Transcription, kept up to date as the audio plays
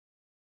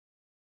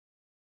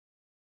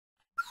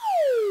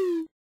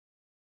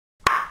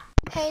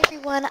Hey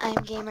everyone, I'm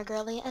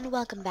gamergirlie and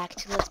welcome back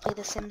to Let's Play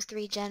The Sims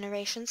 3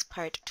 Generations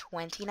Part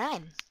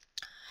 29.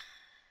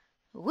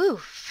 Woo!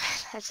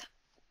 That's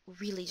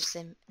really just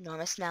an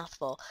enormous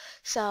mouthful.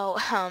 So,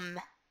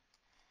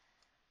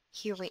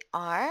 here we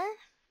are.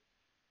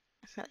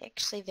 I'm really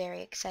actually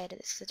very excited.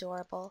 This is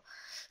adorable.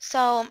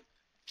 So,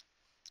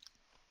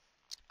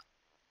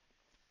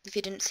 if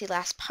you didn't see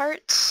last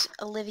part,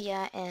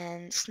 Olivia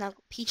and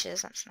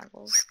Peaches, not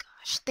Snuggles,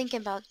 gosh, thinking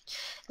about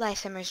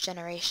Lifehammer's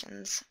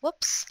Generations.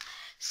 Whoops.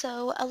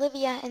 So,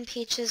 Olivia and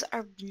Peaches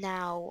are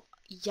now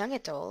young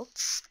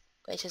adults,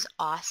 which is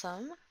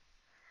awesome.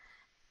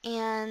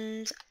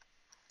 And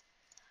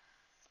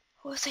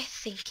what was I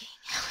thinking?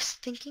 I was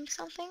thinking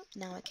something?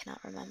 Now I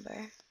cannot remember.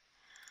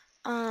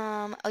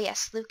 Oh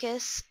yes,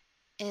 Lucas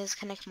is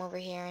gonna come over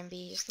here and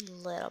be just a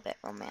little bit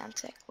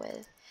romantic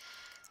with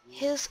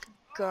his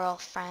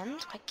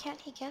girlfriend. Why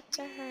can't he get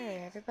to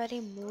her?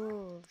 Everybody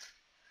move.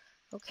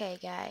 Okay,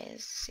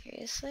 guys,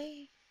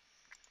 seriously?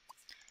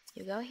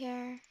 You go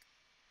here.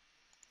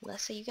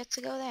 Alyssa, you get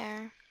to go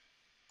there.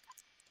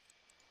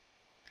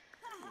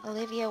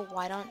 Olivia,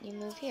 why don't you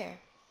move here?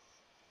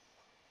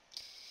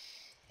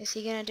 Is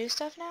he gonna do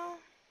stuff now?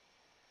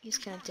 He's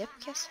gonna dip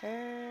kiss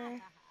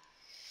her.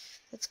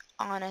 That's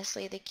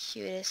honestly the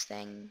cutest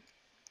thing.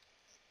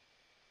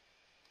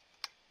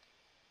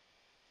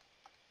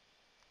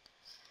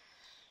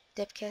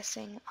 Dip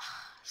kissing.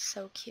 Oh,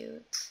 so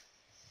cute.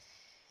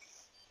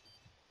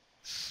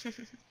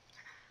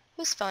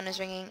 Whose phone is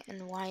ringing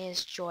and why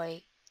is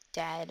Joy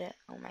dead?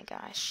 Oh my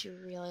gosh, she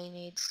really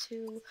needs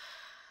to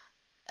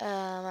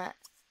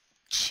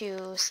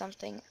chew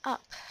something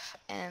up.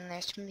 And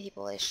there's too many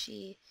people. Is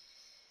she?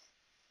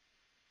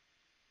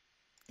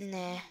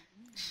 Nah.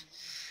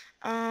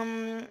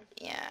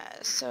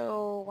 Yeah,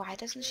 so why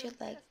doesn't she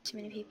like too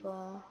many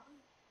people?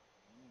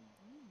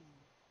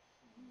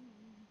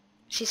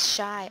 She's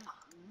shy.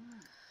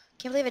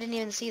 Can't believe I didn't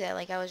even see that.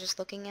 Like, I was just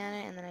looking at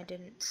it and then I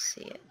didn't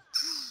see it.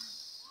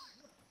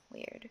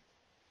 Weird.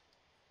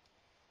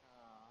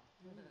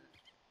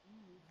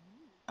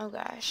 Oh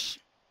gosh.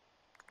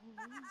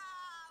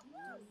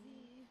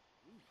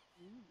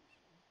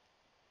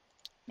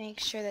 Make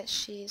sure that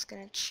she's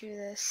gonna chew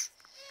this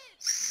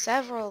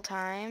several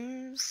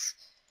times.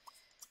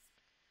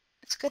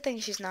 It's a good thing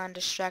she's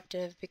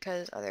non-destructive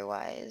because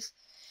otherwise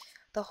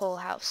the whole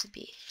house would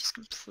be just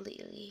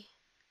completely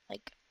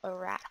like a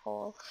rat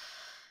hole.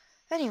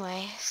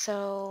 Anyway,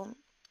 so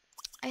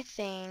I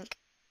think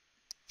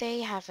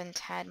they haven't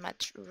had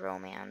much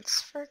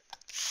romance for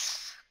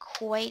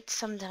quite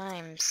some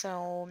time,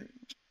 so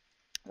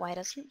why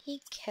doesn't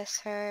he kiss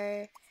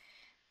her?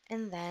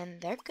 And then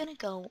they're gonna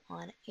go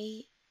on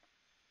a...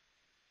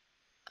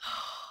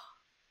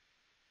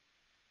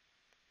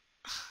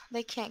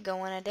 They can't go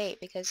on a date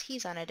because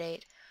he's on a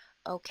date.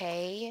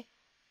 Okay,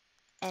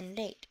 end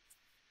date.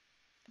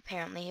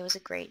 Apparently it was a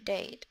great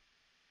date.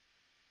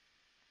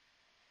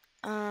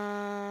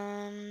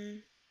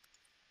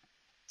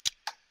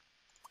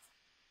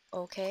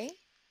 Okay.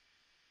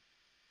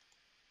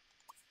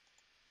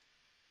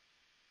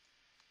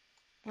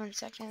 One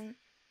second.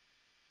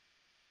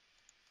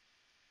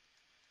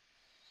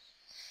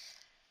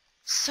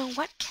 So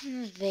what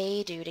can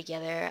they do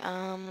together?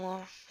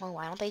 Well,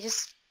 why don't they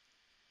just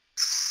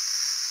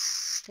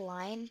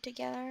slide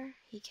together?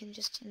 He can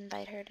just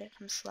invite her to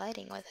come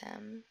sliding with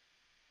him.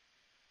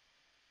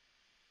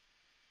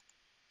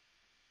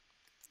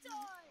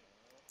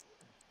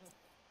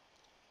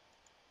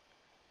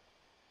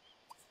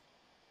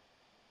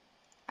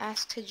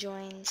 Ask to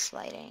join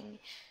sliding.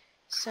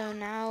 So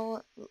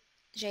now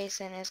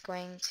Jason is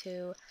going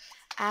to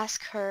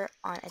ask her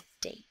on a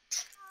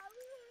date.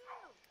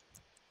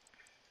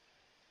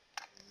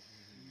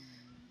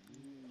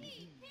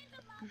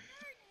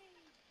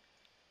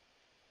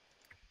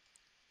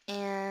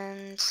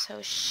 And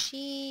so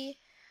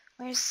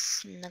where's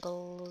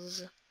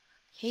Snuggles?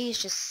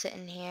 He's just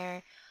sitting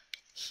here.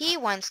 He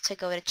wants to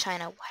go to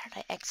China. Why did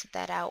I exit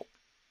that out?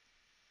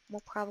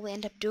 We'll probably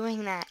end up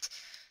doing that.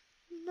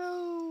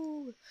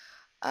 No.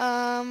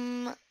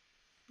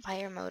 Buy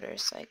your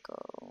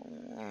motorcycle.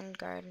 Learn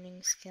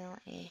gardening skill.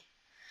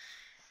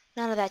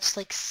 None of that just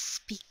like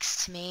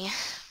speaks to me.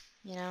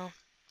 You know?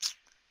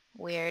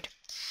 Weird.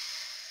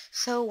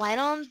 So why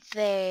don't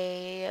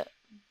they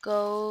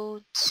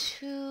go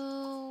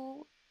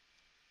to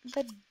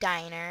the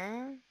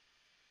diner?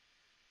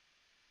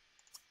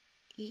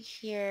 Eat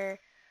here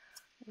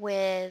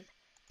with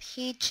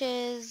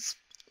Peaches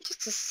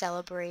just to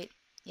celebrate,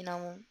 you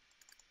know,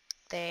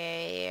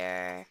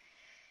 their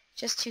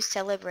just to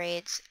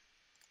celebrate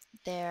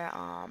their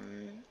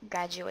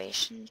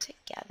graduation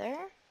together.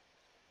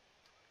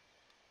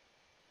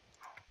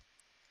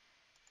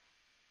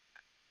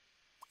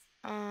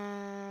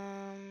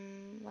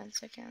 One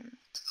second.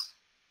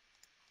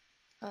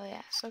 Oh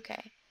yes,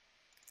 okay.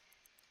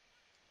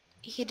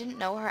 He didn't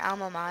know her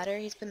alma mater.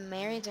 He's been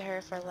married to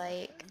her for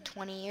like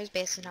 20 years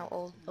based on how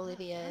old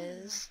Olivia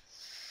is.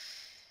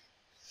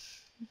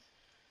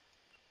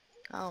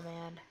 Oh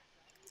man.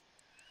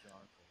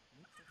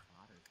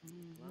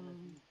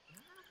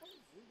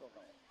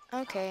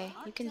 Okay,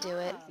 you can do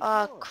it.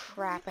 Oh,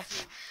 crap.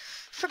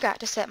 Forgot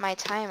to set my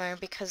timer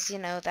because, you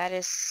know, that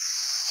is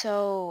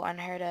so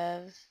unheard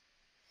of.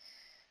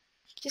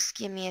 Just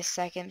give me a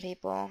second,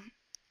 people.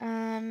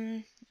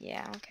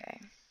 Yeah,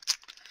 okay.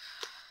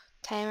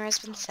 Timer has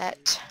been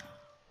set.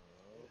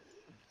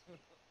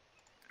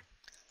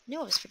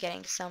 Knew I was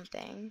forgetting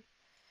something.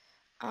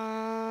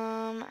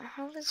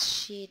 How is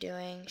she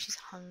doing? She's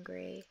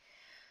hungry.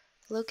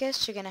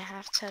 Lucas, you're gonna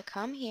have to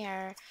come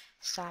here,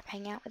 stop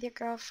hanging out with your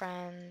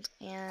girlfriend,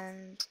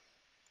 and,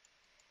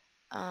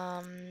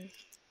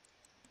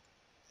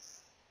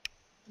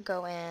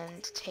 go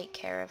in to take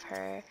care of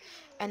her.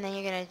 And then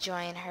you're gonna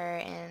join her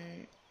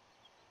in...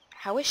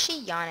 How was she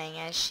yawning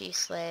as she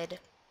slid?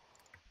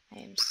 I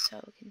am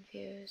so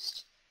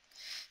confused.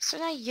 So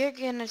now you're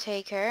gonna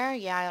take her.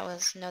 Yeah,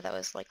 that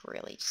was like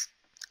really just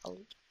a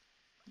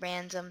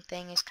random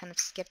thing. Just kind of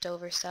skipped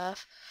over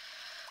stuff.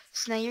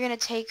 So now you're gonna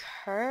take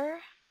her.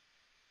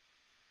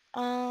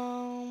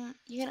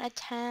 You're gonna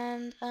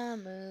attend a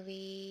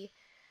movie.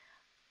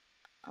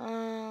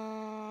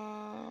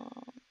 Um,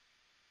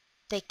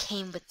 they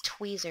came with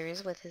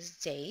tweezers with his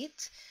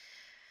date.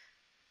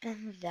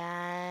 And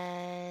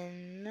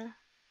then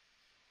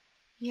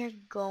you're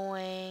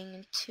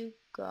going to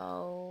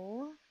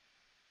go...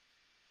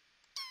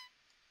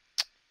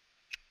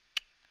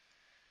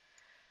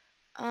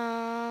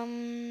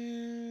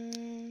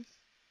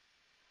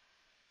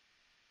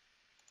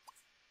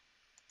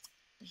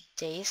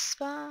 Day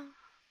spa?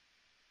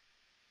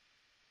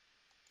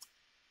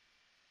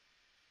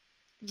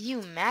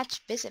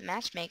 Visit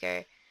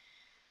matchmaker.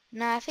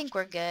 Nah, I think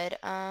we're good.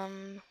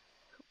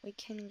 We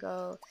can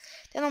go...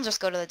 Then I'll just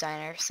go to the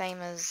diner, same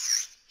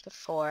as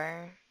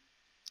before.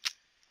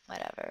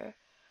 Whatever.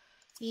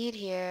 Eat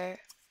here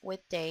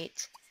with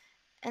date.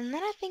 And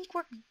then I think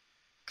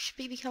should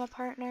we become a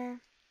partner?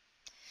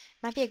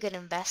 Might be a good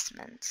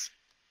investment.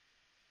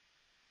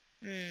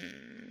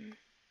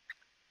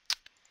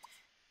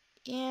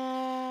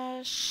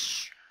 Yeah,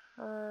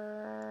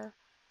 sure.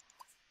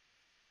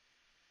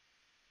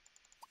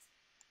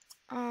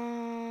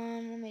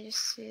 Let me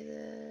just see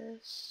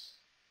this.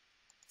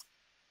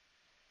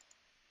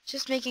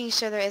 Just making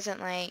sure there isn't,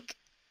 like,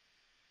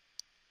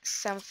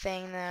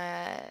 something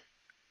that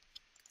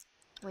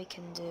we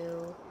can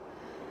do.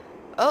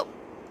 Oh!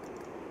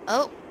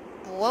 Oh!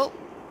 Whoa!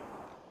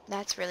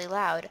 That's really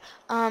loud.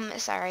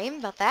 Sorry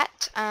about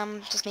that.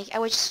 I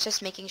was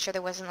just making sure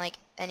there wasn't, like,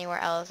 anywhere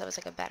else that was,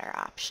 like, a better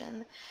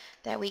option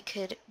that we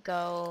could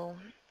go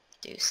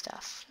do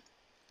stuff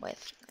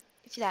with.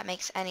 If that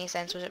makes any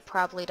sense, which it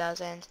probably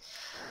doesn't.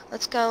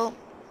 Let's go.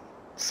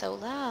 So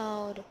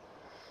loud.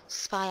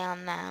 Spy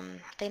on them.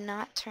 Have they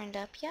not turned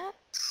up yet?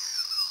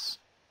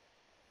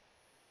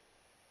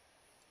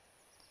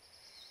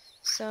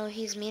 So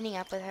he's meeting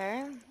up with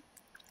her.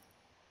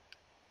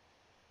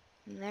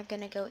 And they're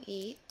gonna go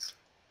eat.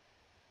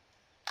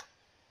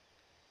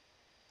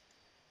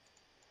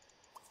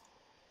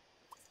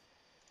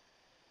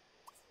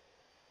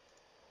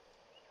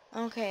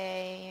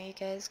 Okay, are you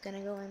guys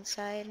gonna go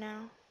inside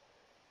now?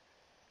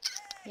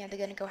 Yeah, they're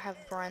gonna go have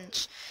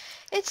brunch.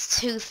 It's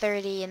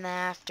 2:30 in the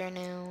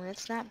afternoon.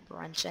 It's not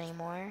brunch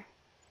anymore.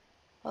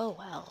 Oh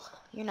well,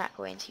 you're not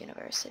going to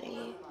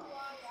university.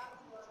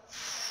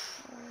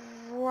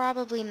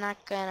 Probably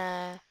not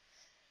gonna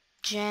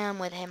jam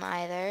with him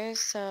either,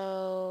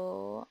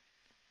 so...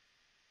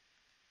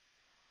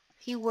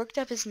 He worked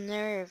up his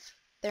nerve.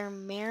 They're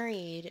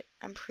married.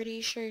 I'm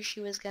pretty sure she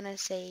was gonna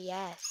say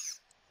yes.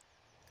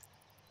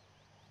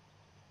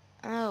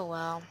 Oh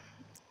well.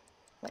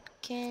 What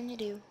can you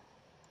do?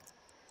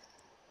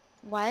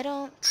 Why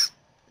don't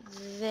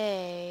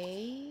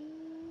they...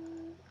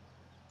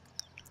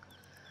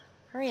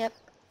 Hurry up.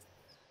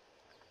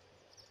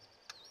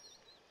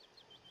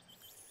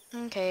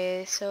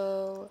 Okay,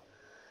 so...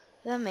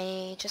 The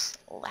maid just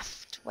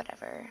left.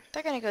 Whatever.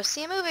 They're gonna go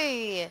see a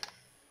movie!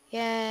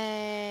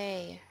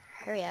 Yay!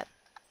 Hurry up.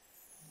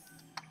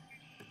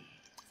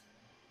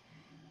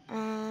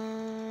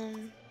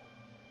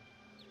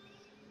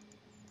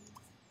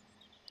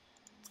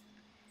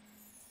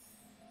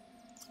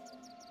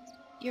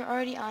 You're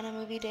already on a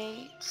movie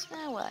date?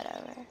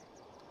 Whatever.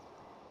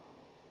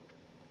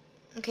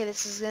 Okay,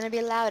 this is gonna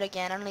be loud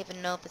again. I don't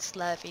even know if it's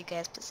loud for you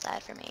guys, but it's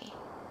loud for me.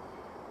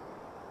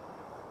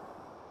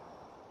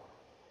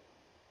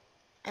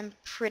 I'm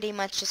pretty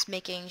much just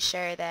making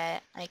sure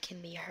that I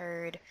can be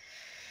heard.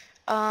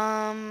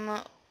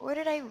 Where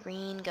did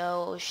Irene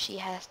go? She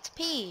has to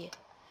pee.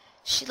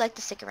 She'd like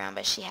to stick around,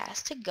 but she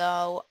has to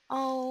go.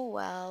 Oh,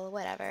 well,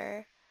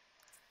 whatever.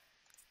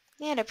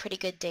 They had a pretty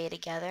good day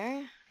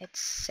together, I'd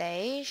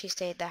say. She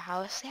stayed at the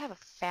house. They have a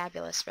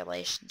fabulous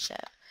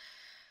relationship.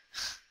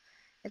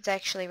 It's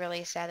actually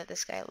really sad that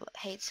this guy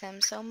hates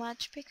him so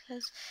much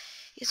because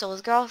he stole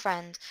his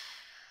girlfriend.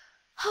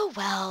 Oh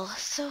well,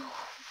 so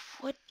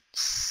what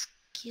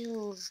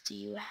skills do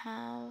you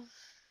have?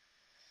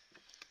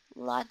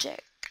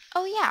 Logic.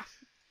 Oh yeah.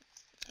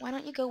 Why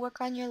don't you go work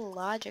on your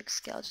logic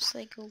skill? Just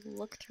like go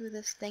look through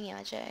this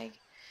thingamajig.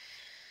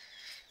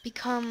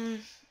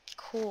 Become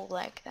cool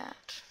like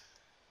that.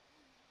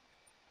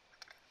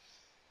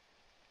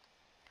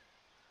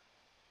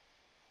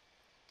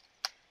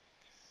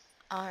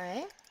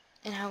 Alright.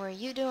 And how are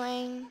you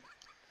doing?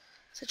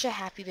 Such a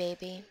happy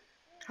baby.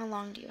 How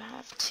long do you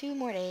have? 2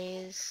 more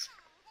days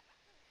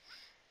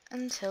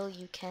until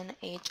you can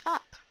age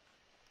up.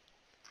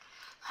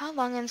 How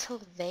long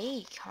until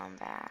they come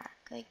back?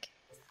 Like,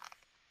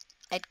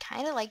 I'd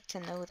kind of like to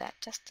know that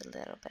just a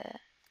little bit.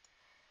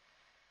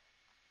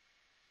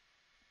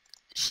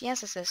 She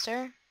has a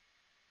sister?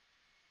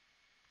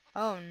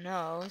 Oh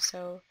no,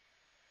 so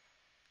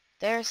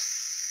they're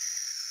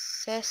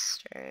sisters.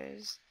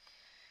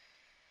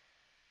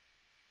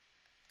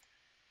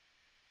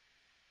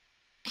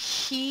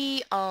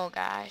 Oh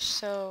gosh,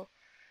 so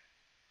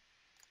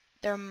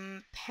their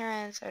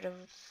parents are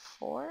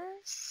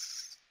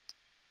divorced?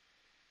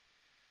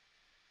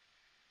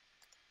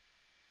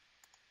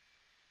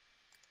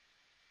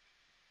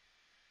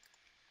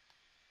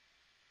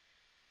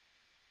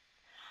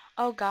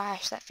 Oh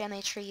gosh, that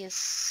family tree is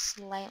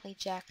slightly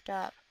jacked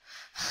up.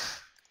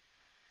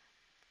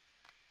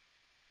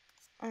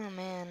 Oh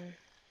man.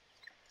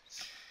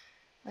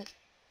 Like,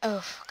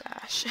 oh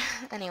gosh.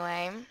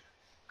 Anyway,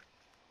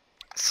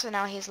 so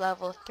now he's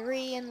level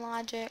 3 in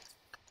logic.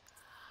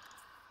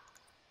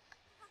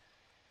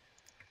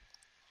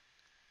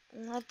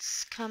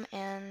 Let's come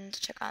and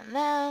check on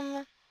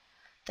them.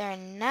 They're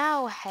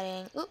now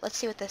heading... Ooh, let's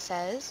see what this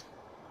says.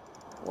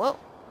 Whoa.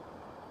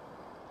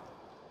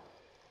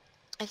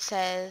 It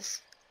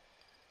says,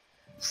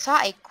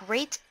 saw a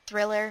great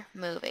thriller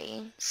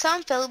movie.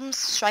 Some films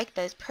strike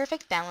the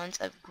perfect balance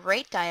of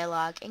great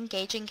dialogue,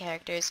 engaging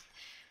characters,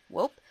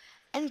 whoop,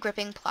 and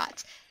gripping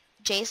plots.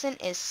 Jason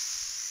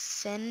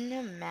is in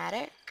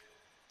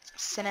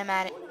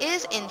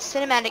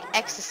cinematic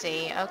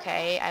ecstasy.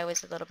 Okay, I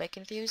was a little bit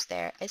confused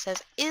there. It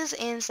says is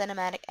in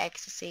cinematic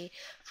ecstasy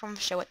from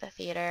show at the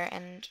theater,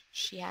 and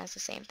she has the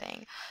same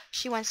thing.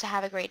 She wants to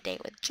have a great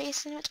date with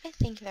Jason, which I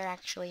think they're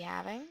actually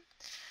having.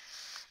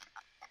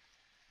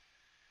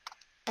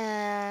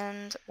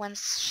 And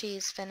once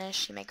she's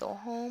finished, she may go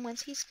home.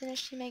 Once he's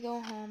finished, he may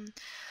go home.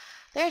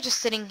 They're just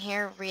sitting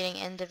here reading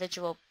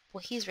individual...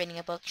 Well, he's reading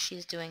a book.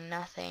 She's doing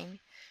nothing.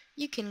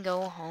 You can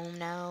go home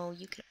now.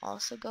 You can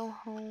also go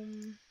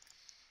home.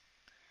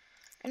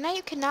 And now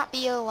you cannot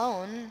be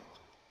alone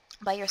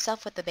by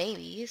yourself with the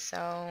baby,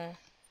 so...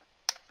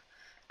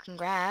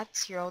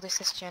 Congrats. Your older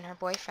sister and her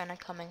boyfriend are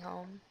coming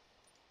home.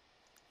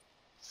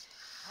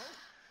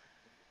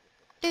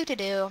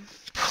 Doo-doo-doo.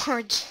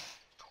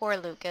 Poor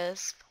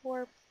Lucas.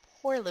 Poor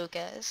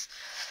Lucas.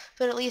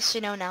 But at least, you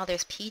know, now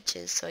there's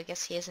Peaches, so I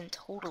guess he isn't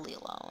totally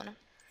alone.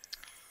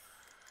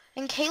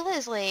 And Kayla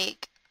is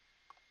like...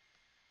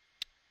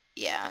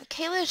 Yeah,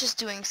 Kayla is just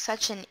doing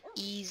such an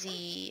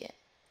easy...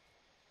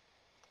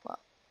 Well,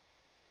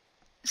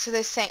 so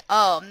they're saying...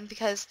 Oh,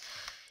 because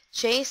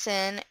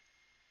Jason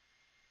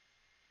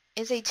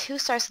is a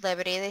 2-star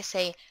celebrity. They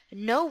say,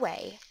 no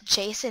way,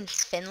 Jason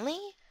Finley?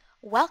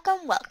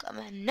 Welcome,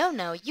 welcome.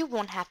 No, you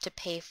won't have to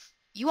pay...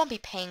 You won't be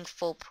paying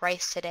full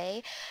price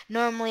today.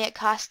 Normally it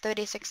costs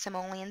 36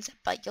 simoleons,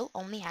 but you'll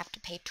only have to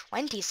pay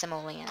 20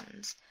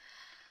 simoleons.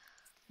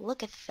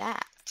 Look at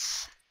that.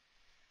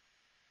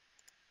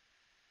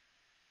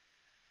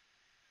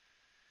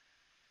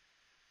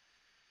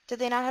 Did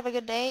they not have a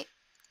good date?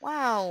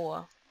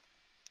 Wow.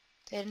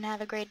 They didn't have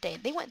a great day.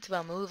 They went to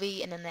a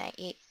movie and then they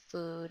ate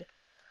food.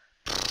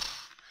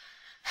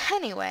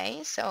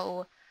 Anyway,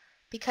 so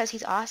because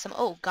he's awesome.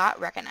 Oh, got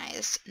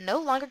recognized. No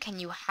longer can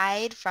you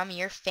hide from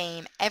your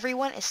fame.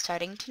 Everyone is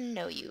starting to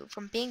know you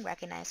from being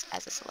recognized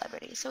as a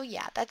celebrity. So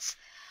yeah, that's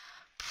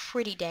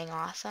pretty dang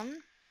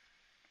awesome.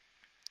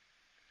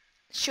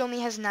 She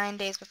only has 9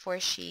 days before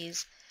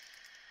she's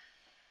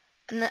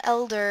an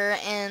elder,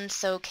 and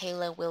so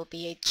Kayla will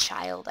be a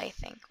child, I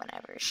think,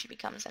 whenever she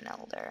becomes an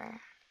elder.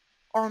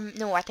 Or,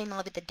 no, I think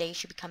that'll be the day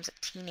she becomes a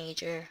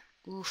teenager.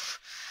 Oof.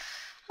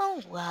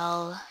 Oh,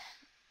 well.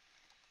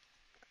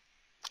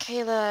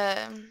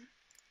 Kayla's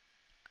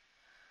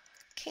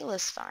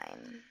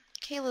fine.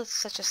 Kayla's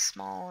such a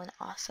small and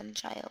awesome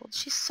child.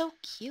 She's so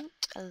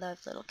cute. I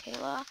love little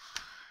Kayla.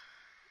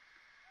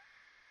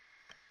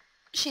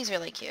 She's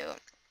really cute.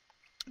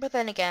 But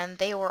then again,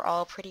 they were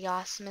all pretty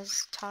awesome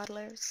as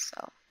toddlers,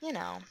 so, you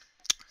know.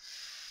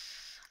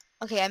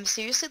 Okay, I'm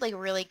seriously, like,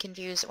 really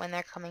confused when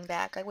they're coming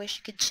back. I wish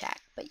you could check,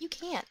 but you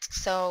can't.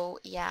 So,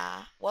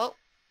 yeah. Well,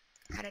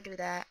 how to do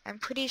that? I'm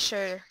pretty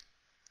sure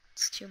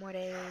it's 2 more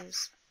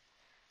days.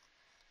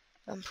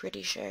 I'm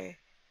pretty sure.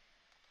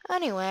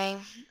 Anyway.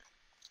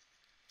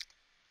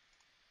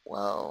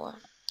 Whoa.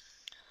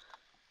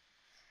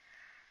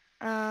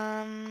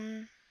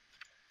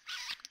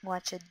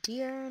 Watch a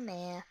deer?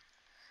 Nah.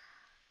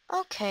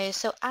 Okay,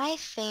 so I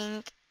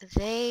think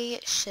they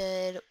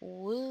should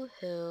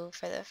woohoo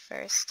for the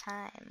first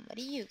time. What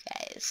do you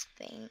guys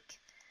think?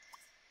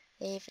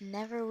 They've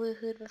never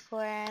woohooed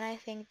before, and I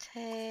think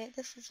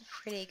this is a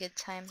pretty good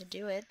time to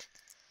do it.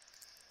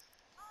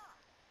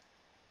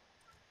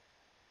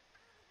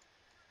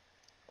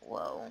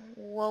 Whoa,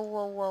 whoa,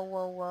 whoa, whoa,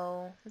 whoa,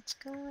 whoa. What's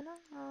going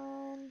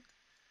on?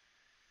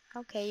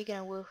 Okay, you're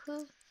gonna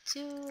woohoo.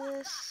 Do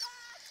this.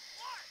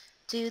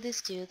 Do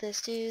this, do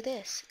this, do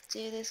this.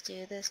 Do this,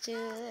 do this, do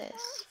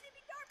this.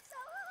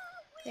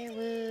 They're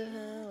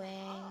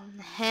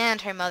wooing.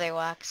 And her mother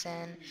walks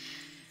in.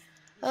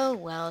 Oh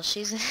well,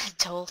 she's an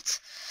adult.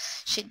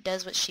 She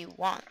does what she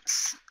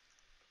wants.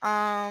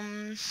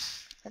 Let's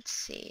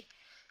see.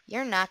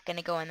 You're not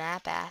gonna go in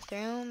that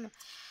bathroom.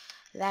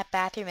 That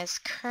bathroom is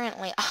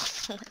currently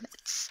off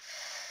limits.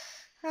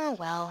 Oh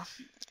well.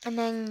 And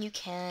then you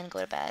can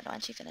go to bed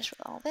once you finish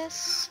with all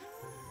this.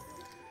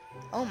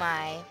 Oh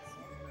my.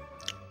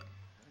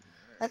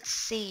 Let's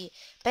see.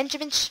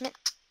 Benjamin Schmidt.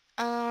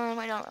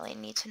 I don't really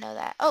need to know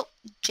that. Oh,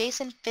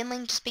 Jason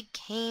Finling just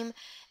became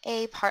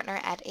a partner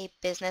at a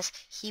business.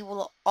 He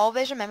will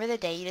always remember the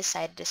day he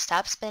decided to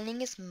stop spending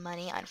his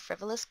money on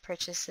frivolous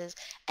purchases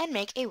and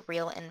make a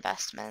real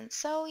investment.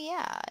 So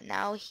yeah,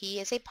 now he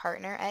is a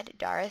partner at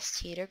Doris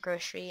Teeter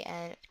Grocery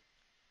and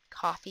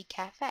Coffee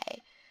Cafe.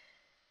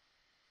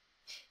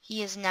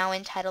 He is now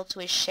entitled to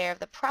his share of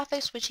the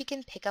profits, which he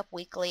can pick up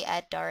weekly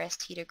at Doris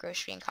Teeter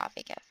Grocery and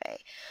Coffee Cafe.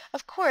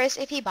 Of course,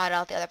 if he bought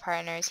out the other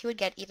partners, he would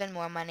get even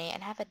more money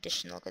and have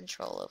additional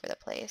control over the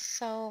place.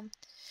 So,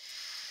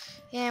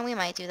 yeah, we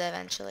might do that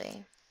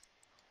eventually.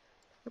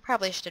 We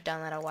probably should have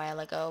done that a while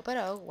ago, but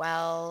oh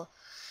well.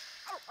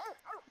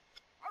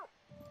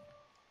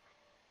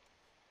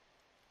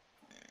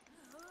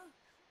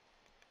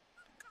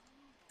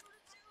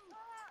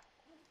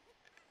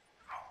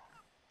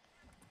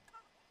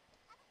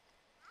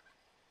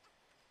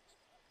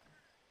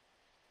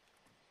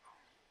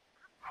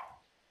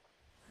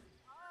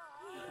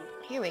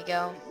 Here we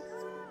go.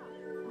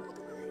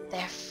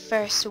 Their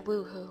first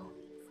woohoo.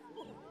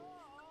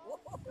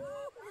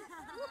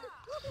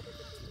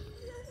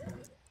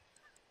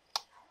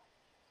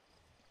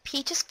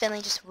 Peaches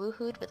Finley just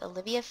woohooed with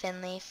Olivia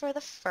Finley for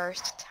the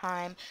first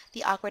time.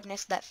 The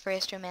awkwardness of that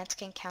first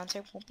romantic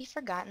encounter won't be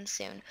forgotten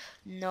soon,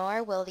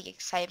 nor will the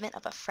excitement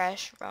of a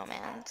fresh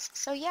romance.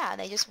 So yeah,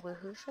 they just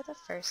woohooed for the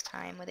first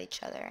time with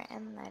each other,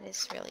 and that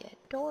is really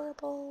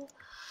adorable.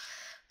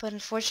 But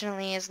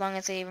unfortunately, as long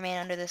as they remain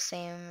under the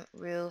same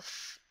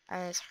roof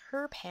as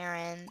her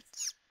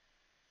parents,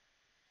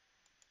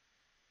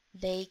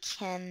 they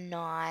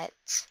cannot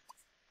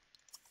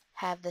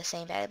have the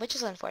same dad, which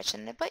is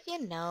unfortunate, but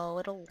you know,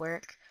 it'll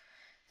work.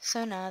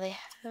 So now they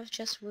have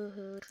just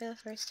woohooed for the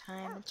first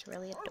time. It's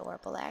really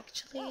adorable,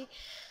 actually.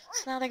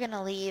 So now they're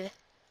gonna leave,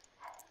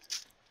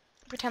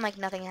 pretend like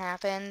nothing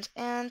happened,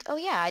 and oh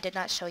yeah, I did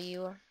not show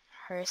you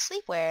her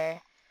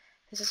sleepwear.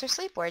 This is her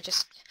sleepwear.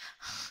 Just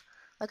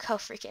look how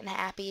freaking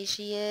happy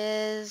she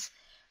is.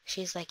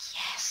 She's like,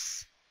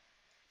 yes,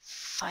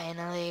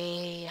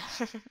 finally.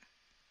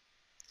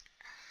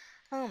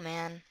 Oh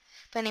man.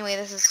 But anyway,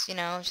 this is, you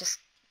know, just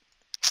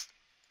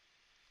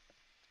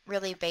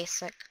really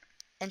basic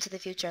into the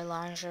future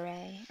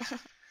lingerie.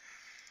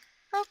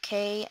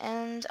 Okay,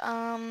 and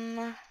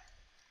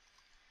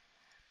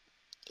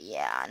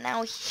yeah,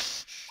 now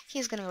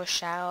he's gonna go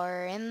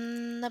shower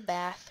in the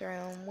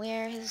bathroom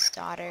where his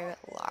daughter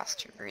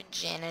lost her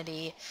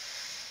virginity.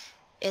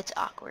 It's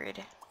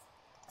awkward.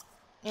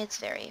 It's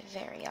very,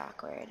 very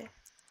awkward.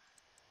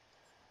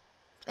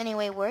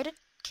 Anyway, where did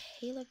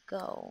Kayla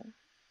go?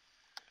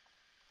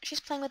 She's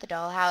playing with the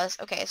dollhouse.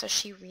 Okay, so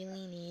she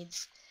really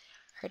needs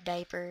her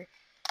diaper.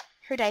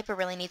 Her diaper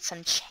really needs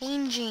some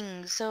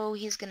changing, so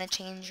he's gonna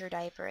change her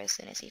diaper as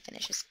soon as he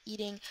finishes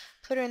eating,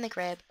 put her in the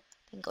crib,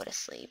 and go to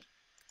sleep.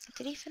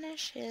 Did he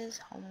finish his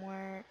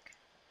homework?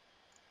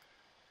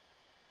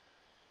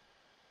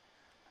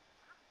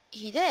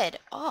 He did.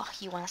 Oh,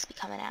 he wants to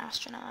become an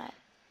astronaut.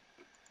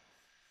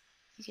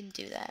 You can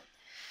do that.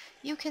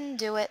 You can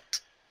do it.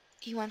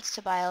 He wants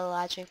to buy a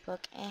logic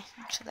book.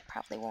 Actually, that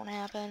probably won't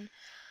happen.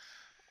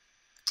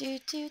 Do.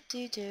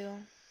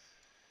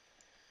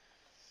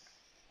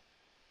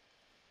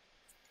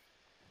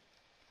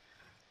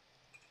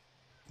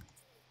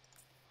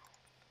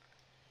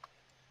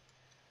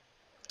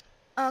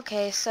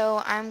 Okay,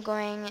 so I'm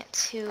going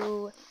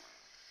to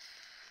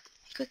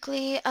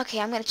quickly... Okay,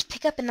 I'm going to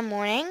pick up in the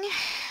morning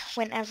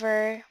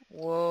whenever...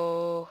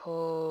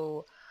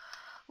 Whoa.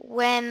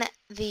 When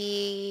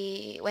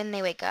they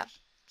wake up.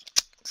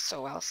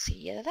 So I'll see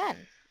you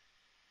then.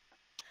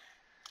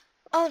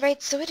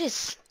 Alright, so it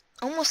is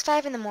almost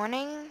 5 in the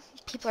morning.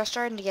 People are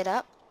starting to get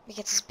up. I guess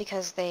it's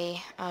because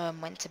they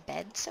went to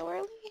bed so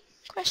early?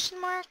 Question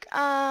mark.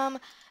 And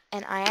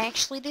I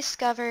actually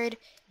discovered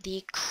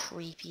the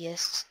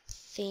creepiest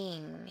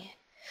thing.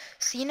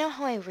 So you know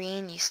how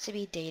Irene used to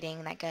be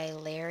dating that guy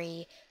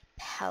Larry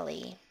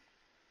Pelly?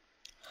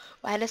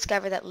 Well, I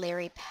discovered that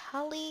Larry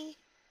Pelly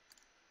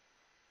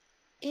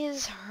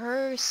is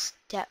her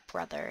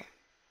stepbrother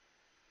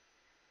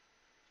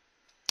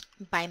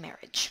by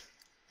marriage.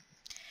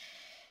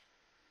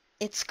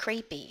 It's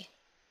creepy.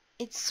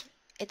 It's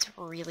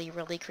really,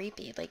 really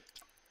creepy. Like,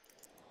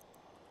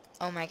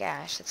 oh my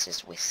gosh, it's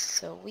just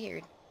so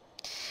weird.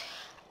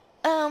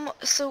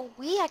 So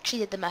we actually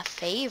did them a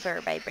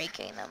favor by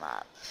breaking them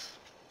up.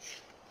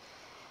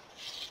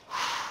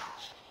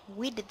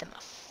 We did them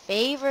a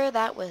favor.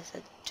 That was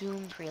a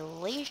doomed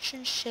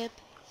relationship.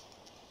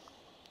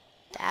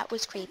 That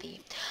was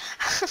creepy.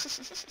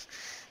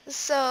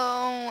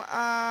 So,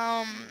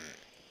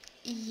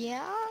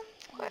 yeah,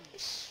 of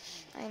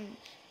course.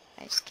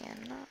 I just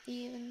cannot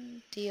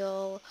even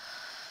deal.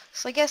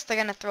 So I guess they're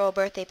gonna throw a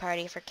birthday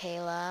party for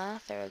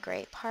Kayla. Throw a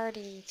great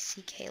party to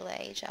see Kayla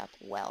age up.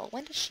 Well,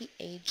 when does she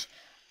age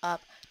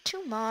up?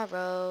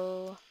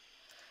 Tomorrow.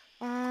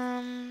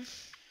 Um,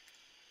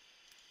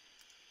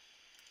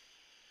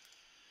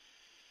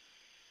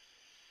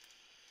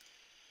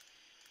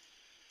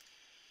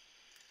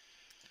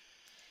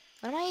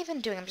 what am I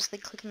even doing? I'm just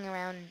like clicking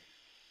around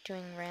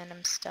doing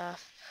random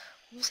stuff.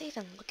 What was I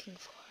even looking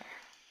for?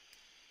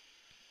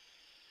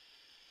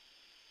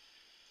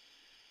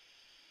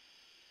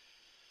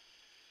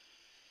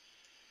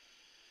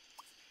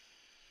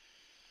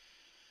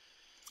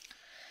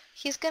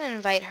 He's gonna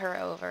invite her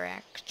over,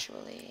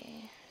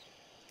 actually.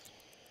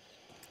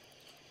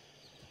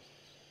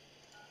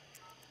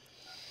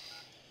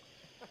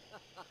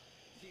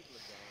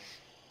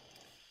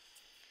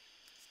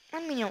 I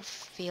mean, you don't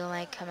feel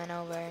like coming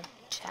over,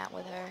 chat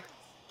with her.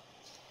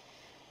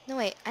 No,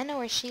 wait, I know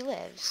where she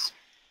lives.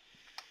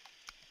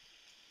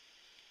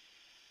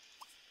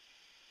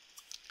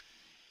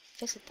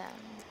 Visit them.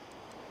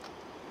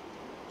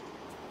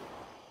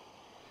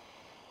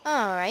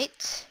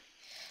 Alright.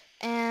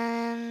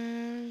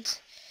 And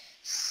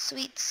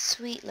sweet,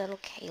 sweet little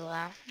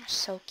Kayla.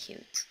 So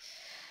cute.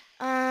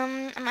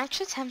 I'm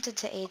actually tempted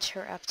to age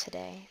her up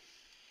today.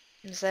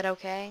 Is that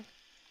okay?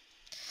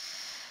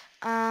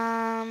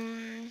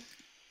 Um,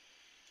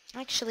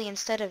 actually,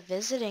 instead of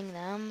visiting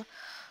them,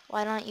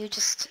 why don't you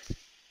just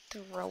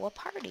throw a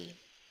party?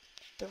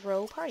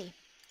 Throw a party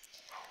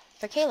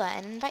for Kayla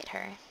and invite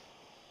her.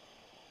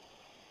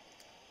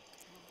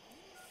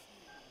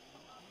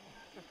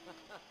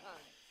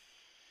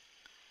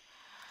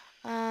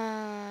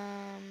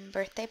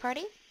 Birthday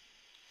party?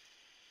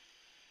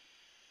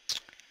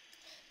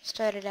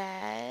 Started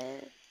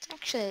at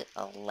actually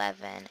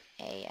 11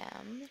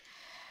 a.m.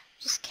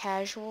 Just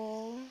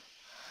casual.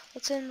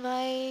 Let's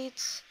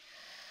invite,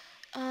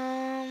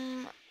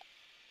 um,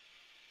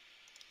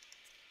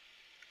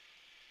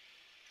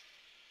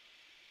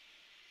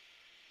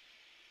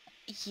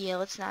 yeah,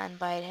 let's not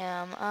invite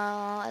him.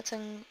 Let's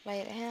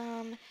invite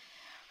him,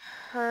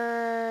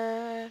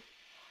 her,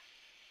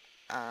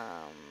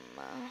 um,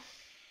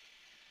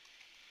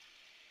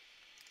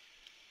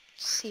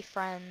 see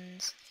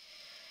friends.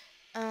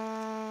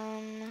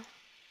 Um,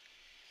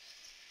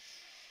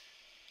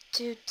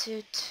 do.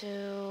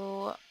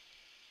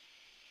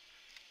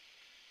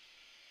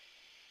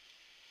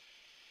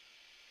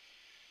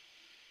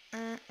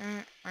 Mm,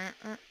 mm, mm,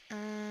 mm,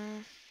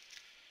 mm.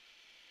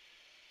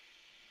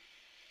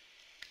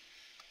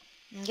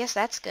 I guess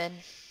that's good.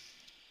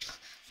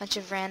 Bunch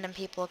of random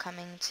people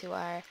coming to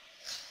our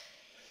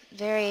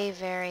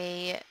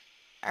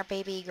our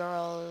baby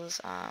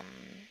girl's,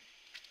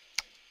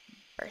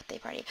 birthday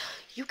party.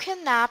 You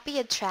cannot be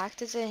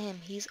attracted to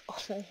him. He's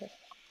old.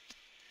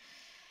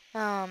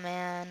 Oh,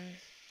 man.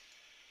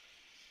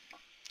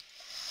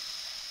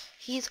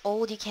 He's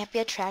old. You can't be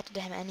attracted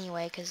to him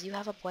anyway because you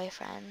have a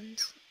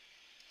boyfriend.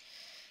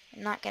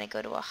 I'm not gonna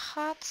go to a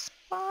hot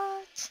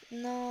spot.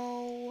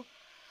 No.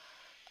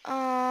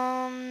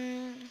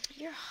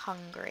 You're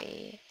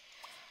hungry.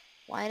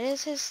 Why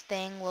does his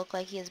thing look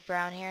like he has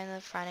brown hair in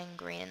the front and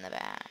green in the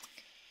back?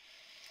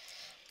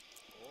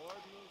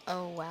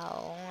 Oh,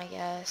 well, I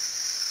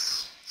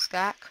guess. He's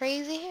got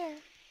crazy hair.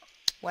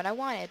 What I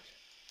wanted.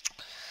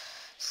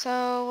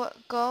 So,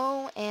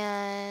 go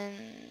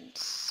and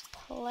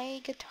play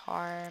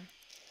guitar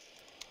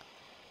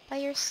by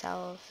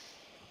yourself.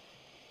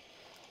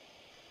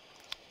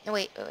 No,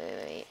 wait.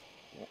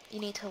 You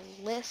need to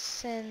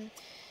listen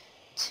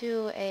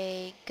to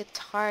a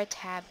guitar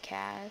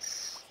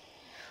tabcast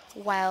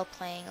while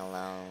playing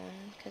alone,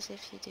 because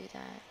if you do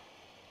that,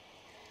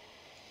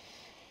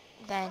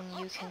 then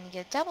you can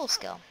get double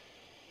skill.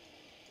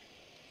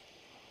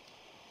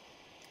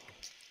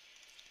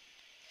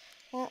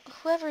 Well,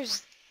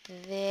 whoever's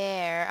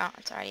there, oh,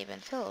 it's already been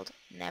filled.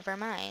 Never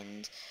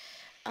mind.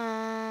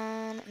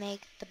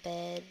 Make the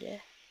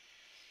bed.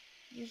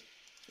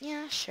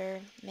 Yeah, sure.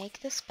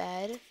 Make this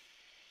bed.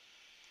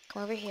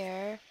 Come over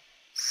here.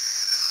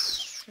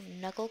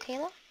 Snuggle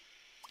Kayla.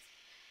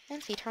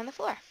 And feed her on the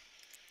floor.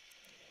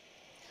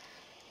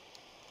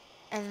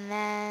 And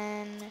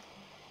then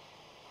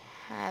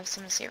have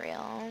some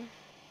cereal.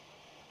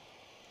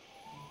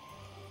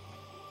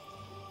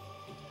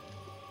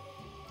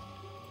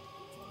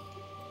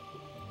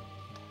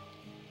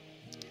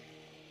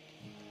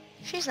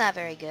 She's not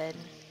very good.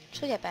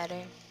 She'll get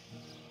better.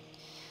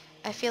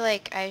 I feel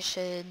like I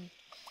should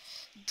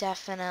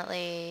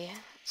definitely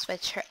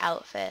switch her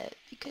outfit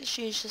because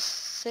she's just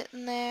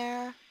sitting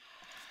there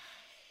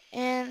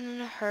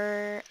in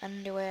her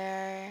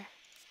underwear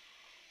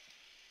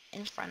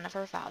in front of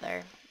her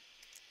father.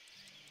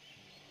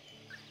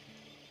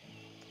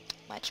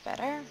 Much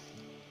better.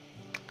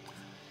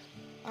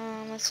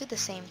 Let's do the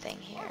same thing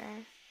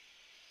here.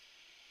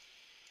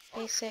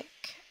 Basic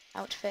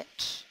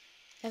outfit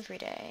every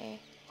day.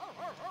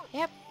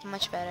 Yep,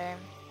 much better.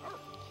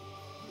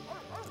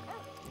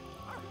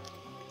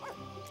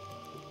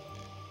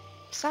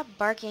 Stop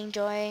barking,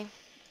 Joy.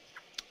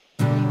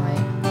 Anyway.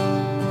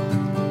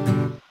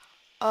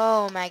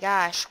 Oh my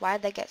gosh, why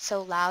did that get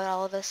so loud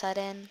all of a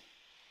sudden?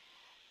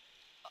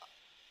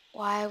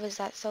 Why was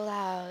that so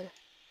loud?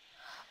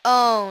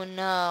 Oh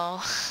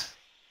no.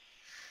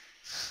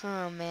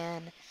 Oh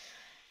man.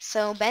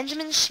 So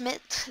Benjamin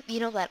Schmidt, you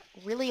know, that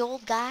really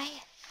old guy,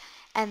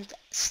 and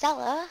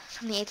Stella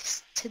from the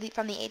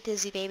A to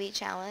Z Baby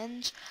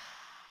Challenge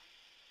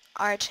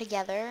are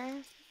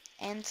together,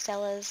 and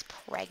Stella's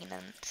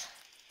pregnant.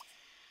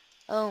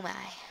 Oh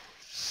my.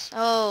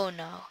 Oh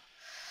no.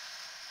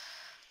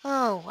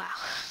 Oh wow.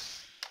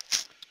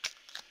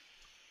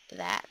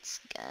 That's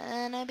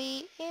gonna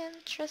be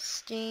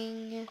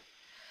interesting.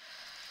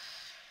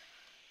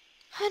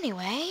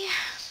 Anyway,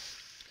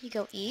 you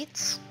go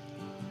eat.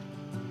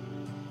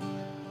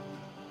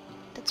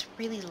 That's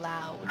really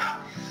loud.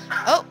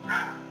 Oh!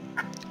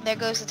 There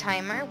goes the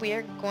timer. We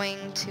are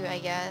going to, I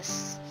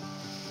guess,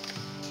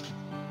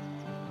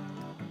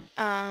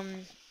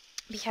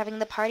 be having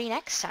the party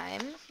next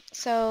time.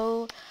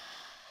 So,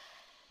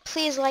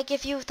 please like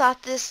if you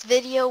thought this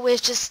video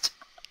was just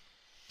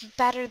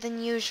better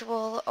than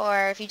usual,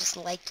 or if you just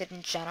liked it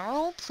in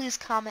general. Please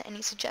comment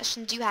any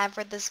suggestions you have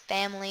for this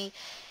family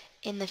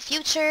in the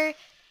future,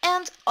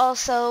 and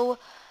also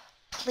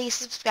please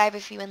subscribe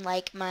if you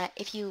like my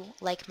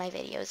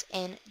videos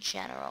in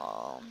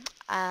general.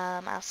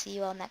 I'll see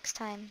you all next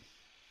time,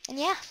 and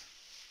yeah,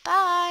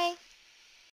 bye.